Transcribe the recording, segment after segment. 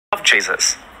love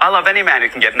Jesus. I love any man who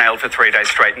can get nailed for 3 days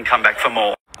straight and come back for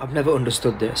more. I've never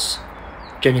understood this.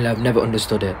 Genuinely, I've never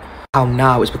understood it. How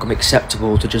now it's become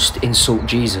acceptable to just insult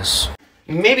Jesus.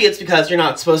 Maybe it's because you're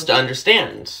not supposed to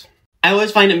understand. I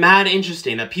always find it mad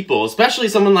interesting that people, especially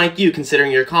someone like you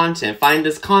considering your content, find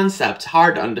this concept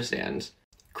hard to understand.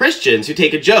 Christians who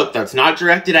take a joke that's not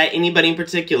directed at anybody in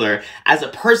particular as a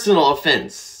personal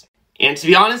offense. And to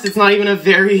be honest, it's not even a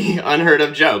very unheard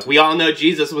of joke. We all know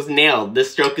Jesus was nailed.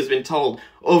 This joke has been told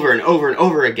over and over and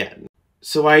over again.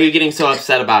 So why are you getting so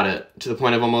upset about it to the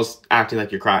point of almost acting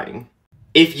like you're crying?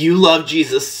 If you love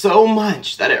Jesus so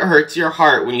much that it hurts your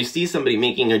heart when you see somebody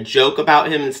making a joke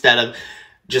about him instead of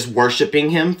just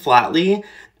worshiping him flatly,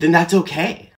 then that's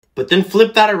okay. But then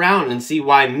flip that around and see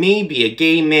why maybe a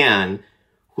gay man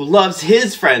who loves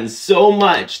his friends so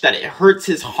much that it hurts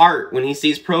his heart when he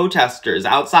sees protesters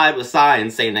outside with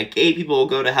signs saying that gay people will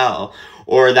go to hell,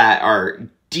 or that are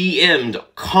DM'd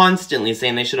constantly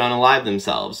saying they should unalive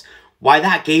themselves, why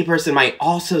that gay person might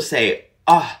also say,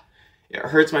 it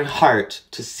hurts my heart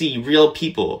to see real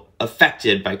people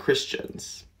affected by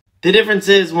Christians. The difference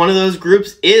is one of those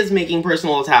groups is making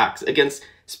personal attacks against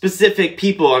specific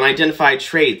people and identified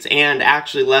traits and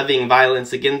actually levying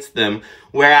violence against them,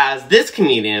 whereas this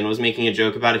comedian was making a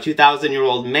joke about a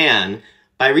 2,000-year-old man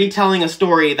by retelling a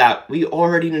story that we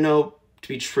already know to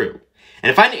be true.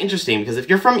 And I find it interesting because if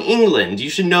you're from England, you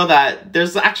should know that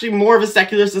there's actually more of a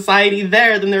secular society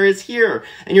there than there is here.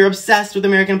 And you're obsessed with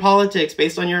American politics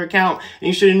based on your account. And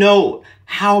you should know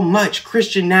how much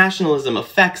Christian nationalism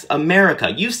affects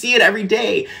America. You see it every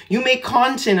day. You make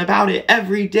content about it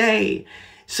every day.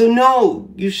 So no,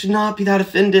 you should not be that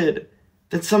offended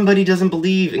that somebody doesn't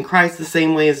believe in Christ the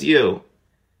same way as you.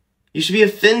 You should be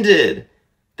offended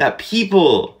that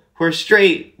people who are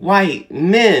straight, white,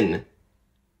 men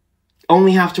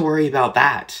only have to worry about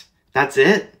that. That's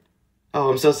it? Oh,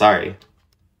 I'm so sorry.